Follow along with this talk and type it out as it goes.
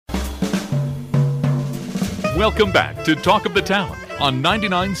Welcome back to Talk of the Town on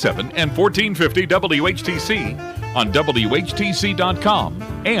 99.7 and 1450 WHTC, on WHTC.com,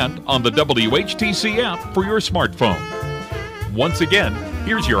 and on the WHTC app for your smartphone. Once again,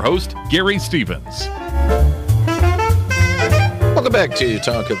 here's your host, Gary Stevens. Welcome back to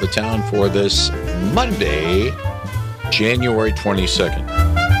Talk of the Town for this Monday, January 22nd.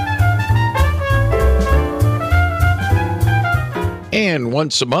 And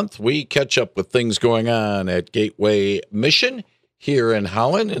once a month, we catch up with things going on at Gateway Mission here in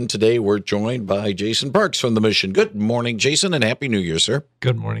Holland. And today we're joined by Jason Parks from the Mission. Good morning, Jason, and Happy New Year, sir.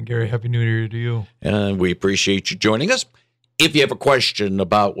 Good morning, Gary. Happy New Year to you. And we appreciate you joining us. If you have a question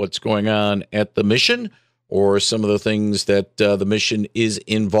about what's going on at the Mission or some of the things that the Mission is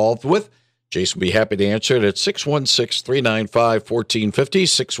involved with, Jason will be happy to answer it at 616-395-1450,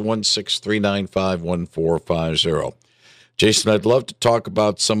 616-395-1450. Jason, I'd love to talk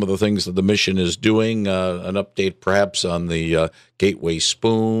about some of the things that the Mission is doing, an update perhaps on the Gateway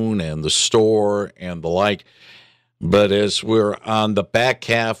Spoon and the store and the like. But as we're on the back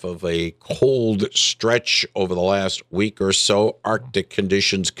half of a cold stretch over the last week or so, Arctic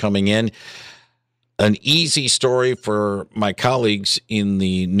conditions coming in, an easy story for my colleagues in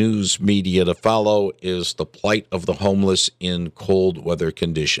the news media to follow is the plight of the homeless in cold weather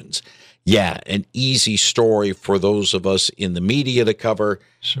conditions. Yeah, an easy story for those of us in the media to cover,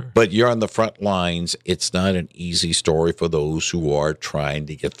 Sure. But you're on the front lines. It's not an easy story for those who are trying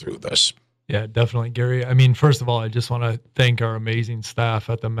to get through this. Yeah, definitely, Gary. I mean, first of all, I just want to thank our amazing staff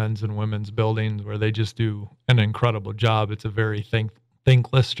at the men's and women's buildings where they just do an incredible job. It's a very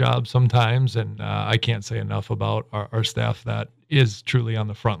thankless job sometimes, and I can't say enough about our staff that is truly on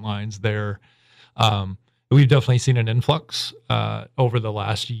the front lines there. We've definitely seen an influx over the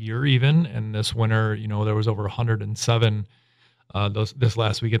last year even, and this winter, there was over 107 this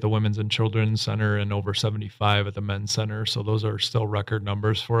last week at the Women's and Children's Center and over 75 at the Men's Center. So those are still record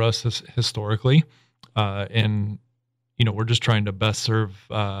numbers for us historically. And, we're just trying to best serve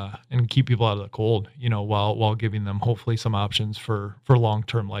and keep people out of the cold, while giving them hopefully some options for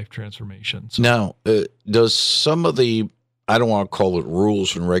long-term life transformations. Now, does some of the, I don't want to call it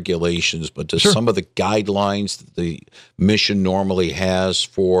rules and regulations, but does Sure. some of the guidelines that the Mission normally has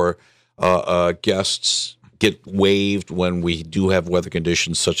for guests get waived when we do have weather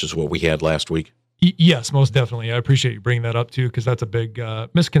conditions such as what we had last week? Yes, most definitely. I appreciate you bringing that up too, because that's a big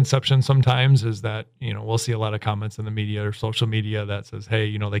misconception sometimes is that, we'll see a lot of comments in the media or social media that says,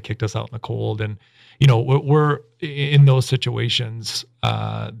 hey, they kicked us out in the cold. And, we're in those situations,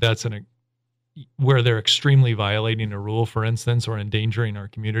 where they're extremely violating a rule, for instance, or endangering our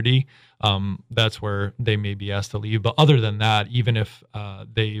community. That's where they may be asked to leave. But other than that, even if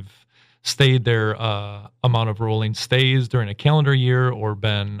they've stayed their amount of rolling stays during a calendar year or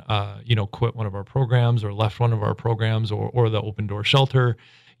been, quit one of our programs or left one of our programs or the open door shelter,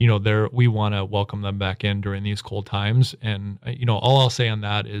 we want to welcome them back in during these cold times. And, all I'll say on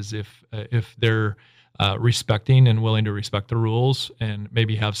that is if they're respecting and willing to respect the rules and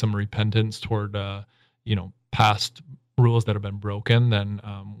maybe have some repentance toward, past rules that have been broken, then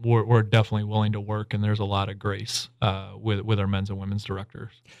we're definitely willing to work. And there's a lot of grace with our men's and women's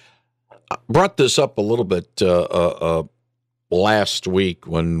directors. I brought this up a little bit last week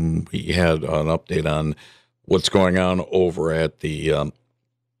when we had an update on what's going on over at the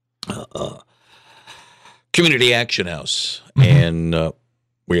Community Action House. Mm-hmm. And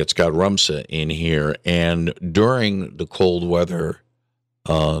we had Scott Rumsa in here. And during the cold weather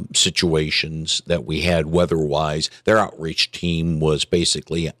situations that we had weather-wise, their outreach team was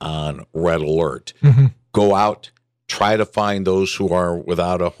basically on red alert. Mm-hmm. Go out, try to find those who are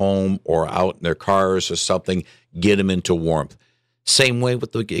without a home or out in their cars or something, get them into warmth. Same way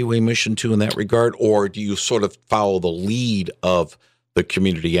with the Gateway Mission too in that regard, or do you sort of follow the lead of the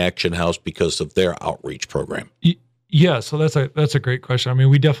Community Action House because of their outreach program? Yeah, so that's a great question. I mean,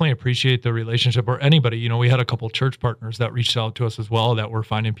 we definitely appreciate the relationship, or anybody. We had a couple of church partners that reached out to us as well that were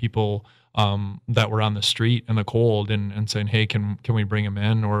finding people that were on the street in the cold and saying, hey, can we bring them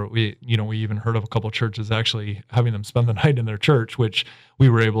in? Or we even heard of a couple of churches actually having them spend the night in their church, which we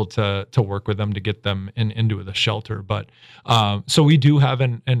were able to work with them to get them into the shelter. But so we do have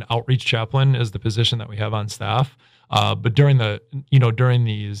an outreach chaplain as the position that we have on staff. But during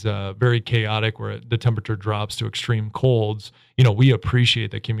these very chaotic where the temperature drops to extreme colds, we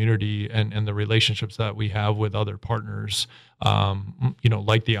appreciate the community and the relationships that we have with other partners,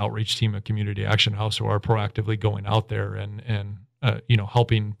 like the outreach team at Community Action House, who are proactively going out there and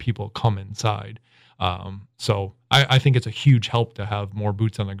helping people come inside. So I think it's a huge help to have more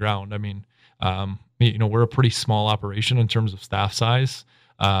boots on the ground. I mean, we're a pretty small operation in terms of staff size.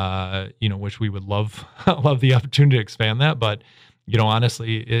 which we would love the opportunity to expand that. But,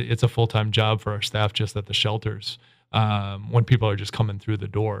 honestly, it's a full-time job for our staff just at the shelters when people are just coming through the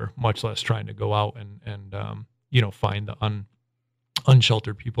door, much less trying to go out and find the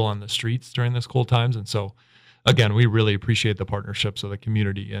unsheltered people on the streets during this cold times. And so, again, we really appreciate the partnerships of the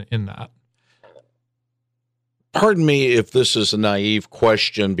community in that. Pardon me if this is a naive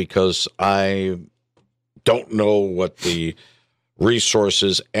question, because I don't know what the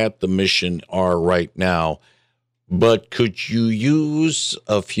resources at the mission are right now, but could you use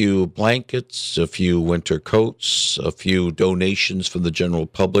a few blankets, a few winter coats, a few donations from the general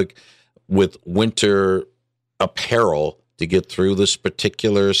public with winter apparel to get through this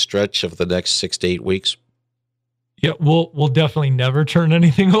particular stretch of the next 6 to 8 weeks? Yeah, we'll definitely never turn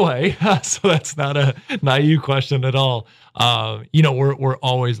anything away. So that's not a naive question at all. We're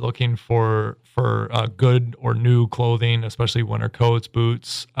always looking for good or new clothing, especially winter coats,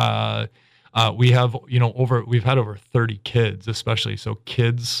 boots. We've had over 30 kids, especially. So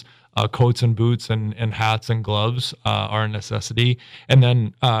kids, coats and boots and hats and gloves are a necessity. And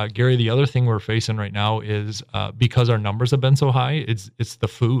then, Gary, the other thing we're facing right now is because our numbers have been so high, it's the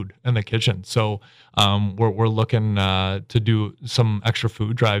food in the kitchen. So we're looking to do some extra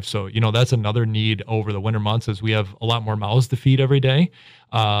food drives. So, that's another need over the winter months, is we have a lot more mouths to feed every day.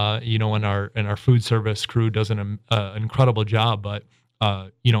 And our food service crew does an incredible job. But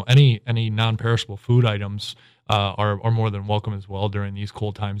any non-perishable food items are more than welcome as well during these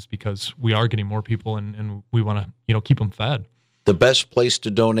cold times, because we are getting more people and we want to keep them fed. The best place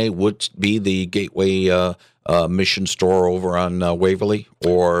to donate would be the Gateway Mission store over on Waverly,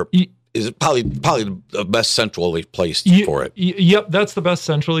 or is it probably the best centrally placed for it? Yep, that's the best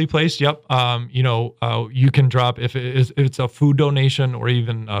centrally placed. Yep. You can drop, if it's a food donation or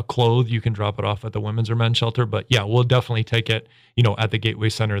even clothes, you can drop it off at the women's or men's shelter. But yeah, we'll definitely take it, at the Gateway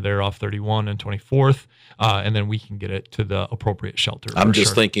Center there off 31 and 24th, and then we can get it to the appropriate shelter. I'm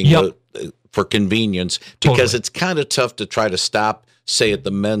just thinking for convenience, because it's kind of tough to try to stop, say, at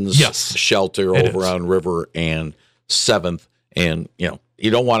the men's shelter over on River and 7th, and you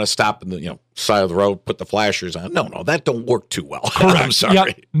don't want to stop in the side of the road, put the flashers on. No, that don't work too well. Correct. I'm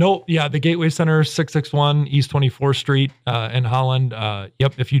sorry. The Gateway Center, 661 East 24th Street in Holland.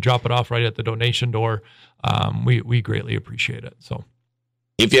 If you drop it off right at the donation door, we greatly appreciate it. So,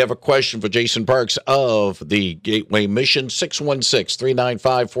 if you have a question for Jason Parks of the Gateway Mission,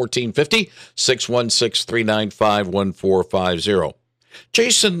 616-395-1450, 616-395-1450.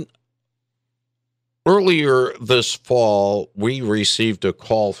 Jason, earlier this fall, we received a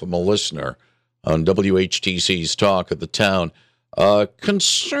call from a listener on WHTC's Talk of the Town,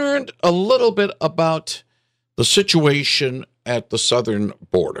 concerned a little bit about the situation at the southern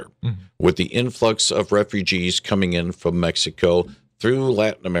border with the influx of refugees coming in from Mexico through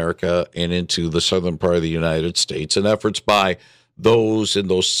Latin America and into the southern part of the United States, and efforts by those in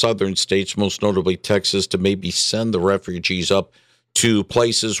those southern states, most notably Texas, to maybe send the refugees up to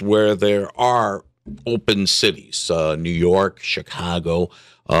places where there are open cities, New York, Chicago,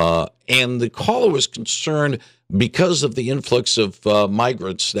 and the caller was concerned because of the influx of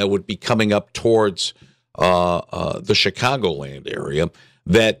migrants that would be coming up towards the Chicagoland area,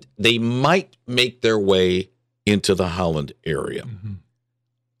 that they might make their way into the Holland area. Mm-hmm.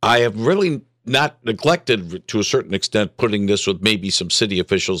 I have really not neglected, to a certain extent, putting this with maybe some city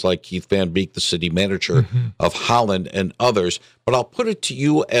officials like Keith Van Beek, the city manager of Holland, and others, but I'll put it to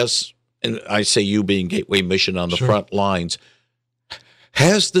you as, and I say you being Gateway Mission on the front lines,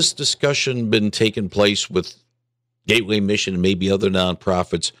 has this discussion been taking place with Gateway Mission and maybe other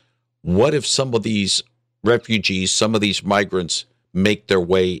nonprofits? What if some of these refugees, some of these migrants make their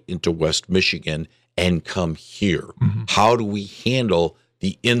way into West Michigan and come here? Mm-hmm. How do we handle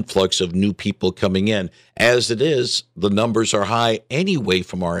the influx of new people coming in? As it is, the numbers are high anyway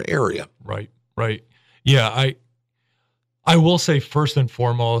from our area. Right. Yeah, I will say first and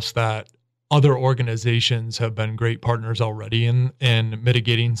foremost that other organizations have been great partners already in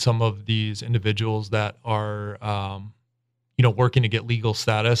mitigating some of these individuals that are, working to get legal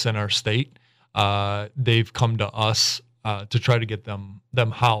status in our state. They've come to us to try to get them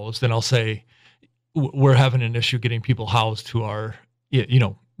housed. And I'll say we're having an issue getting people housed who are,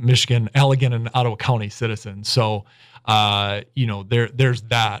 Michigan, Allegan, and Ottawa County citizens. So, there's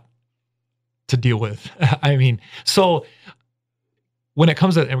that to deal with. I mean, so when it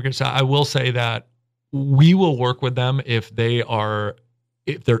comes to immigrants, I will say that we will work with them if they're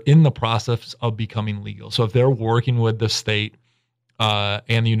in the process of becoming legal. So if they're working with the state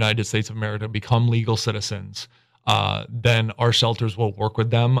and the United States of America to become legal citizens, then our shelters will work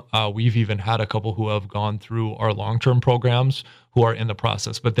with them. We've even had a couple who have gone through our long-term programs who are in the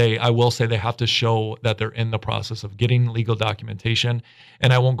process, but I will say they have to show that they're in the process of getting legal documentation.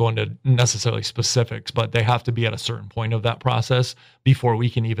 And I won't go into necessarily specifics, but they have to be at a certain point of that process before we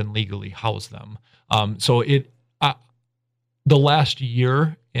can even legally house them. So the last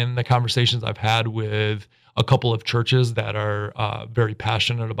year, in the conversations I've had with a couple of churches that are very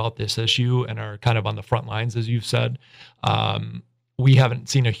passionate about this issue and are kind of on the front lines, as you've said, we haven't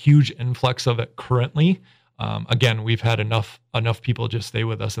seen a huge influx of it currently. Again, we've had enough people just stay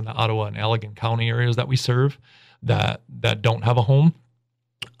with us in the Ottawa and Allegan County areas that we serve that don't have a home.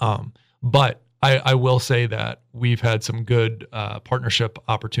 But I will say that we've had some good partnership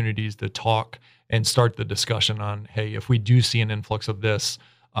opportunities to talk and start the discussion on, hey, if we do see an influx of this,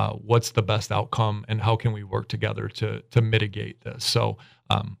 what's the best outcome and how can we work together to mitigate this? So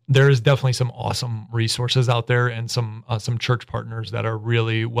there is definitely some awesome resources out there and some church partners that are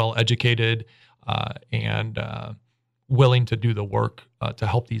really well educated and willing to do the work to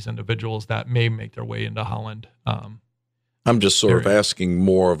help these individuals that may make their way into Holland. I'm just sort of asking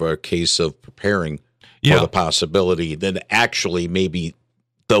more of a case of preparing for the possibility than actually maybe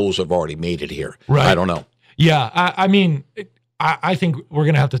those have already made it here. Right. I don't know. Yeah. I mean, I think we're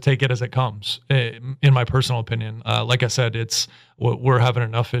going to have to take it as it comes, in my personal opinion. Like I said, we're having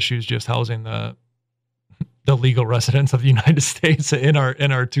enough issues just housing the legal residents of the United States in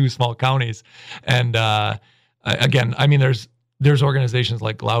our two small counties. And again, I mean, there's organizations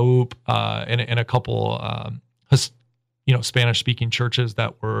like GLAUP and a couple Spanish speaking churches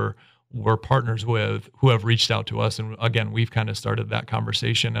that we're partners with who have reached out to us. And again, we've kind of started that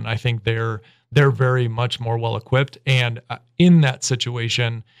conversation, and I think they're very much more well equipped. And in that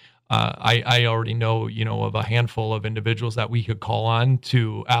situation, I already know, of a handful of individuals that we could call on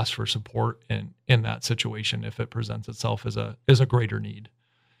to ask for support in that situation if it presents itself as a greater need.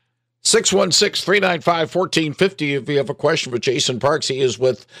 616-395-1450. If you have a question for Jason Parks, he is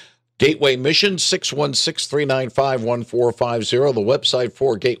with Gateway Mission, 616-395-1450. The website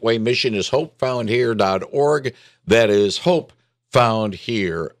for Gateway Mission is hopefoundhere.org. That is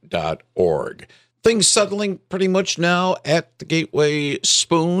hopefoundhere.org. Things settling pretty much now at the Gateway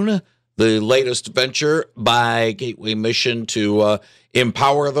Spoon, the latest venture by Gateway Mission to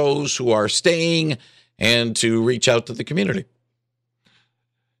empower those who are staying and to reach out to the community.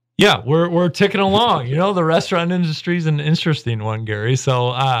 Yeah, we're ticking along. The restaurant industry is an interesting one, Gary.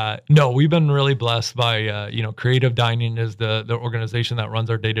 So, no, we've been really blessed by, Creative Dining is the organization that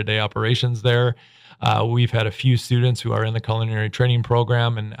runs our day-to-day operations there. We've had a few students who are in the culinary training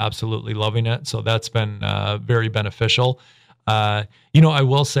program and absolutely loving it. So that's been very beneficial. I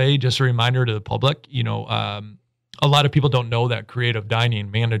will say, just a reminder to the public, a lot of people don't know that Creative Dining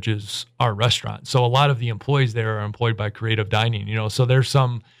manages our restaurant. So a lot of the employees there are employed by Creative Dining, so there's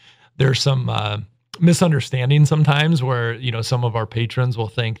some misunderstanding sometimes where, some of our patrons will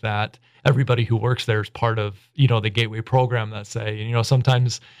think that everybody who works there is part of, the Gateway program, let's say, and,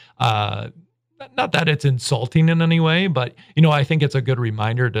 sometimes, not that it's insulting in any way, but, I think it's a good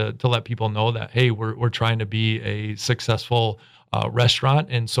reminder to let people know that, hey, we're trying to be a successful restaurant,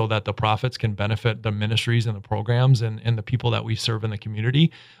 and so that the profits can benefit the ministries and the programs and the people that we serve in the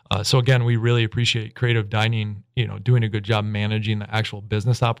community. So again, we really appreciate Creative Dining, doing a good job managing the actual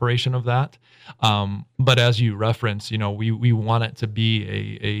business operation of that. But as you referenced, we want it to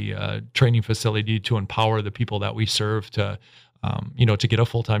be a training facility to empower the people that we serve to get a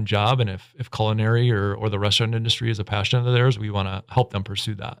full-time job. And if culinary or the restaurant industry is a passion of theirs, we want to help them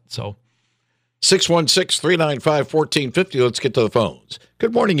pursue that. So 616-395-1450. Let's get to the phones.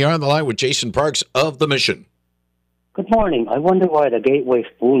 Good morning. You're on the line with Jason Parks of the Mission. Good morning. I wonder why the Gateway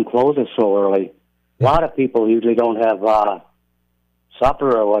Spoon closes so early. A lot of people usually don't have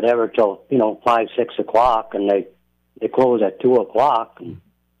supper or whatever till 5, 6 o'clock, and they close at 2 o'clock.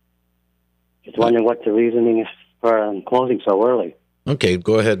 Just wondering what the reasoning is for closing so early. Okay,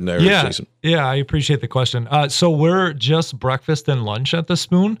 go ahead and Jason. Yeah, I appreciate the question. So we're just breakfast and lunch at the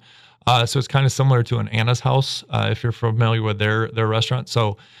Spoon. So it's kind of similar to an Anna's House, if you're familiar with their restaurant.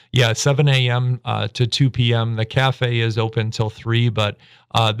 So yeah, 7 a.m. To 2 p.m. The cafe is open till 3, but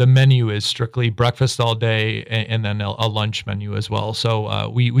the menu is strictly breakfast all day and then a lunch menu as well. So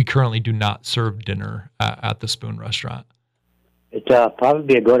we currently do not serve dinner at the Spoon restaurant. It'd probably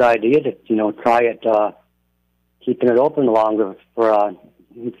be a good idea to try it, keeping it open longer for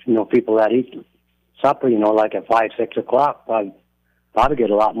people that eat supper. Like at 5, 6 o'clock. Probably get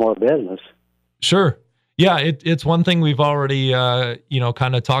a lot more business. Sure. Yeah, it's one thing we've already,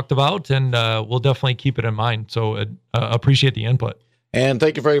 kind of talked about, and we'll definitely keep it in mind. So appreciate the input. And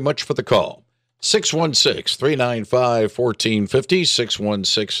thank you very much for the call.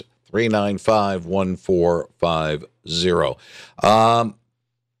 616-395-1450, 616-395-1450.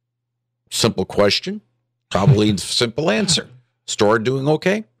 Simple question, probably simple answer. Store doing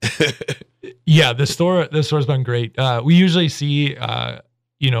okay? Yeah, the store's been great. We usually see a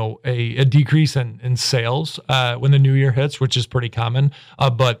decrease in sales when the new year hits, which is pretty common.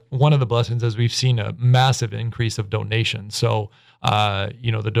 But one of the blessings is we've seen a massive increase of donations. So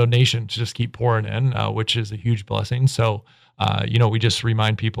the donations just keep pouring in, which is a huge blessing. So we just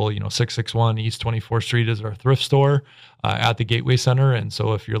remind people, 661 East 24th Street is our thrift store at the Gateway Center. And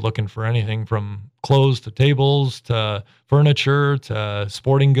so if you're looking for anything from clothes to tables to furniture to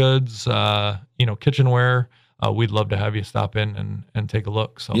sporting goods, kitchenware, we'd love to have you stop in and take a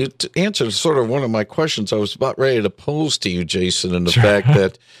look. So you answered sort of one of my questions I was about ready to pose to you, Jason, in the fact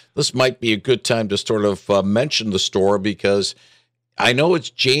that this might be a good time to sort of mention the store, because I know it's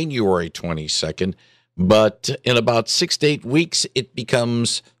January 22nd, but in about 6 to 8 weeks, it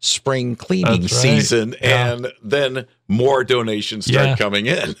becomes spring cleaning season, and then more donations start coming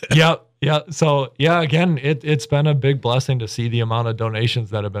in. Yeah. So, again, it's been a big blessing to see the amount of donations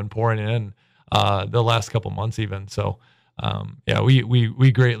that have been pouring in the last couple months even. So,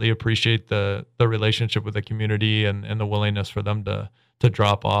 we greatly appreciate the relationship with the community and the willingness for them to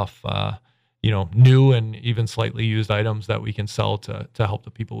drop off, new and even slightly used items that we can sell to help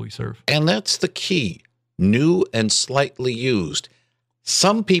the people we serve. And that's the key, new and slightly used.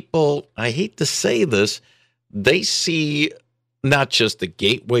 Some people, I hate to say this, they see not just the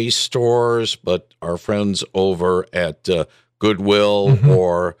Gateway stores, but our friends over at Goodwill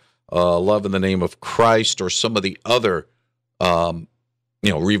or Love in the Name of Christ, or some of the other,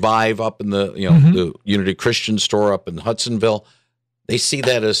 Revive up in the, the Unity Christian store up in Hudsonville. They see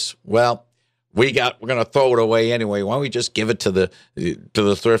that as, well, we're going to throw it away anyway. Why don't we just give it to the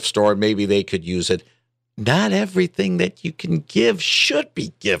thrift store? Maybe they could use it. Not everything that you can give should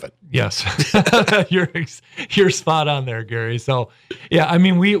be given. Yes, you're spot on there, Gary. So,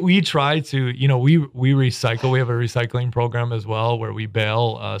 we try to, we recycle. We have a recycling program as well, where we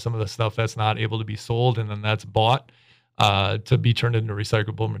bale some of the stuff that's not able to be sold, and then that's bought to be turned into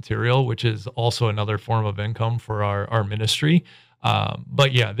recyclable material, which is also another form of income for our ministry.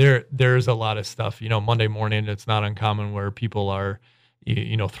 There's a lot of stuff. Monday morning, it's not uncommon where people are,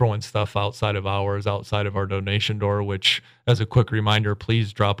 throwing stuff outside of hours, outside of our donation door, which, as a quick reminder,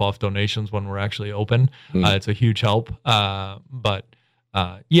 please drop off donations when we're actually open. It's a huge help.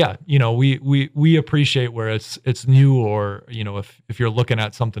 We appreciate where it's new, or, if you're looking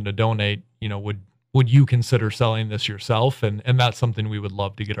at something to donate, would you consider selling this yourself? And that's something we would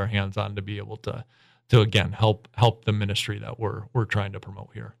love to get our hands on, to be able to again, help the ministry that we're trying to promote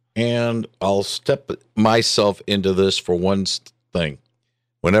here. And I'll step myself into this for one thing.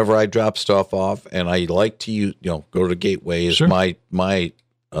 Whenever I drop stuff off, and I like to go to Gateway is my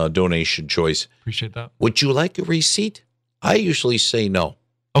donation choice. Appreciate that. Would you like a receipt? I usually say no.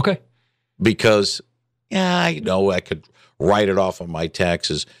 Okay. Because I know I could write it off on my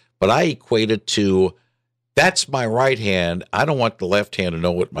taxes, but I equate it to, that's my right hand. I don't want the left hand to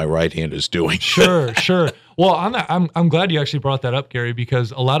know what my right hand is doing. Sure. Well, on that, I'm glad you actually brought that up, Gary,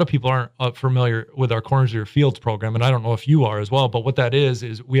 because a lot of people aren't familiar with our Corners of Your Fields program, and I don't know if you are as well. But what that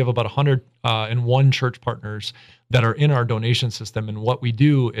is we have about 101 church partners that are in our donation system. And what we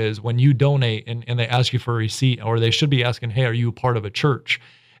do is, when you donate and they ask you for a receipt, or they should be asking, hey, are you a part of a church?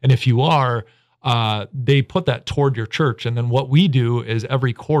 And if you are, they put that toward your church. And then what we do is,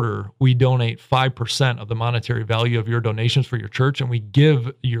 every quarter we donate 5% of the monetary value of your donations for your church, and we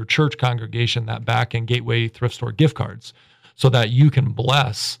give your church congregation that back in Gateway Thrift Store gift cards, so that you can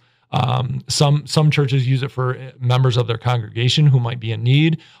bless. Some churches use it for members of their congregation who might be in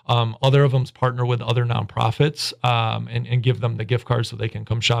need. Other of them partner with other nonprofits and give them the gift cards so they can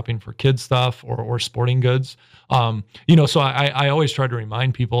come shopping for kids stuff or sporting goods. So I always try to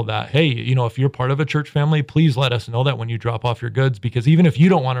remind people that, hey, if you're part of a church family, please let us know that when you drop off your goods, because even if you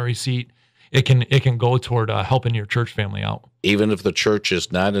don't want a receipt, it can go toward helping your church family out. Even if the church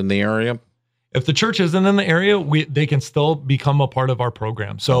is not in the area? If the church isn't in the area, they can still become a part of our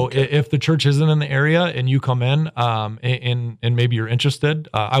program. So if the church isn't in the area and you come in and maybe you're interested,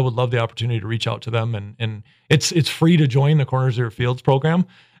 I would love the opportunity to reach out to them. And it's free to join the Corners of Your Fields program.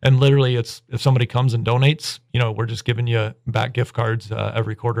 And literally, it's, if somebody comes and donates, we're just giving you back gift cards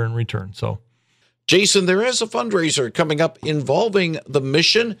every quarter in return. So, Jason, there is a fundraiser coming up involving the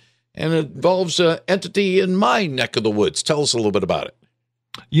mission, and it involves an entity in my neck of the woods. Tell us a little bit about it.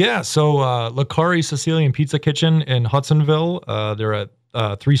 Yeah, so Lacari Sicilian Pizza Kitchen in Hudsonville, they're at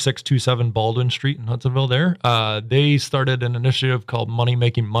 3627 Baldwin Street in Hudsonville there. They started an initiative called Money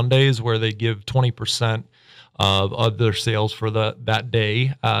Making Mondays, where they give 20% of their sales for that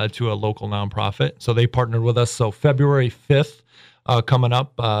day to a local nonprofit. So they partnered with us. So February 5th coming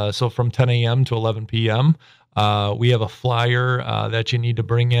up, so from 10 a.m. to 11 p.m., we have a flyer that you need to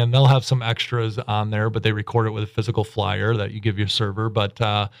bring in. They'll have some extras on there, but they record it with a physical flyer that you give your server. But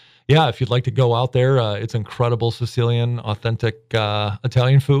yeah, if you'd like to go out there, it's incredible Sicilian, authentic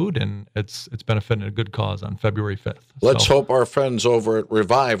Italian food, and it's benefiting a good cause on February 5th. Let's hope our friends over at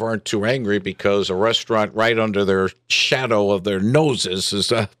Revive aren't too angry because a restaurant right under their shadow of their noses is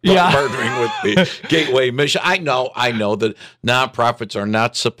partnering with the Gateway Mission. I know that nonprofits are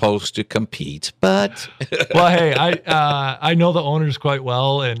not supposed to compete, but well, hey, I know the owners quite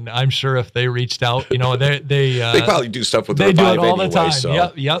well, and I'm sure if they reached out, they probably do stuff with they Revive do it all anyway, the time.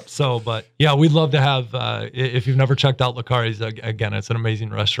 So. Yep. So, but yeah, we'd love to have. If you've never checked out Licari's, again, it's an amazing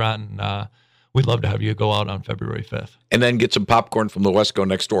restaurant, and we'd love to have you go out on February 5th. And then get some popcorn from the Wesco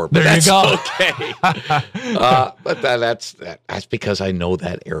next door. But there you go. Okay. But that's because I know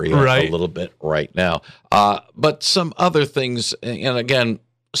that area a little bit right now. But some other things, and again,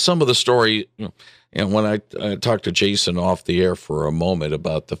 some of the story, and when I talked to Jason off the air for a moment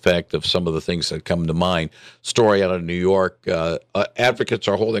about the fact of some of the things that come to mind, story out of New York, advocates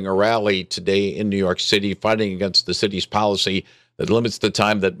are holding a rally today in New York City fighting against the city's policy that limits the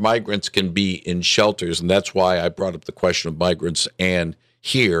time that migrants can be in shelters. And that's why I brought up the question of migrants and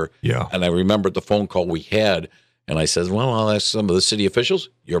here. Yeah. And I remembered the phone call we had, and I said, well, I'll ask some of the city officials.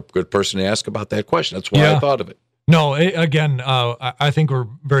 You're a good person to ask about that question. That's why I thought of it. No, again, I think we're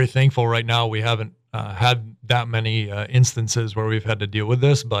very thankful right now. We haven't had that many instances where we've had to deal with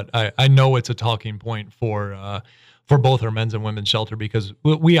this, but I know it's a talking point for both our men's and women's shelter, because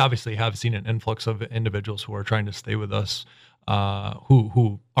we obviously have seen an influx of individuals who are trying to stay with us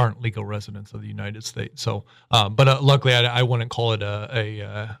who aren't legal residents of the United States. So, but luckily, I wouldn't call it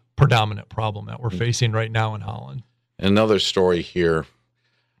a predominant problem that we're facing right now in Holland. Another story here.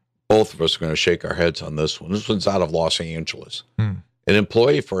 Both of us are going to shake our heads on this one. This one's out of Los Angeles. An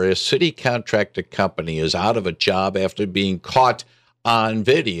employee for a city contracted company is out of a job after being caught on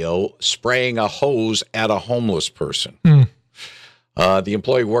video spraying a hose at a homeless person. The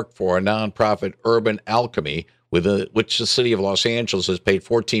employee worked for a nonprofit, Urban Alchemy, which the city of Los Angeles has paid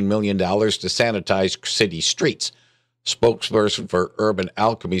 $14 million to sanitize city streets. Spokesperson for Urban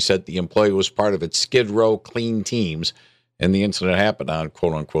Alchemy said the employee was part of its Skid Row clean teams, and the incident happened on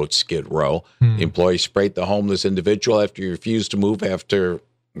quote-unquote Skid Row. The employee sprayed the homeless individual after he refused to move after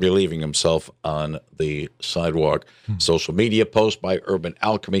relieving himself on the sidewalk. Social media post by Urban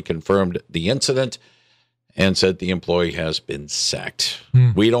Alchemy confirmed the incident and said the employee has been sacked.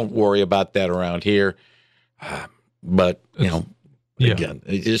 We don't worry about that around here, but, again,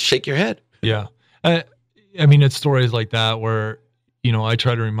 just shake your head. Yeah. I mean, it's stories like that where, I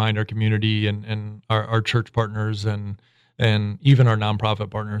try to remind our community and our church partners and even our nonprofit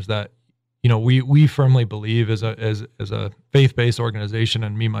partners that, we firmly believe as a faith-based organization,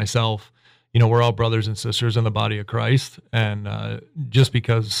 and me, myself, we're all brothers and sisters in the body of Christ. And just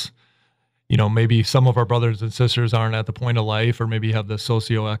because, maybe some of our brothers and sisters aren't at the point of life, or maybe have the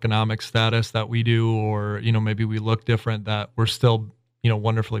socioeconomic status that we do, or, maybe we look different, that we're still,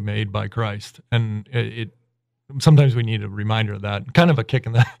 wonderfully made by Christ. And it sometimes we need a reminder of that, kind of a kick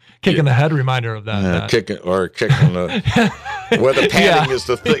in the head reminder of that. Kick in the where the padding is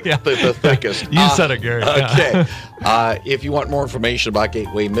the thickest. You said it, Gary. Okay. If you want more information about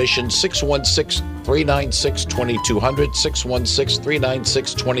Gateway Mission, 616-396-2200,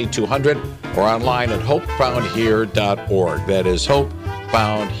 616-396-2200, or online at hopefoundhere.org. That is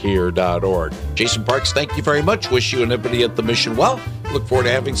hopefoundhere.org. Jason Parks, thank you very much. Wish you and everybody at the Mission well. Look forward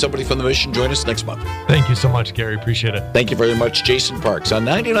to having somebody from the Mission join us next month. Thank you so much, Gary. Appreciate it. Thank you very much, Jason Parks, on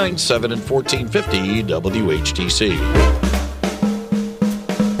 99.7 and 1450 WHTC.